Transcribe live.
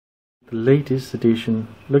The latest addition.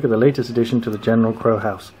 Look at the latest addition to the General Crow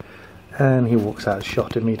house. And he walks out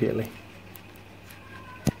shot immediately.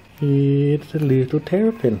 It's a little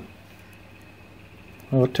terrapin.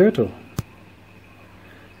 Or turtle.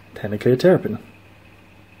 Technically a terrapin.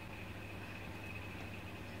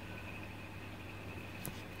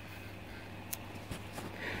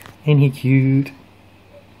 Ain't he cute?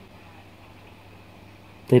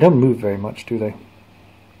 They don't move very much, do they?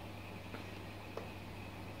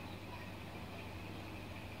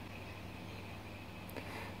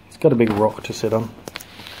 It's got a big rock to sit on.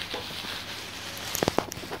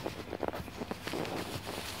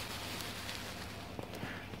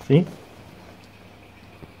 See?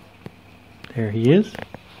 There he is.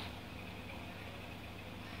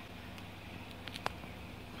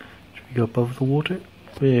 Should we go above the water?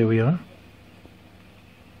 There we are.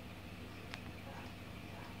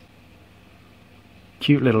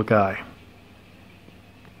 Cute little guy.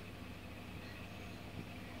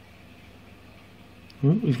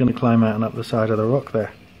 Ooh, he's going to climb out and up the side of the rock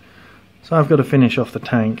there. So I've got to finish off the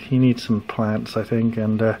tank. He needs some plants, I think,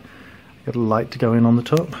 and got a light to go in on the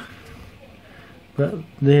top. But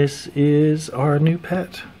this is our new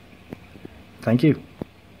pet. Thank you.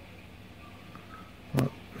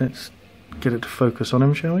 Well, let's get it to focus on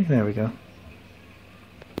him, shall we? There we go.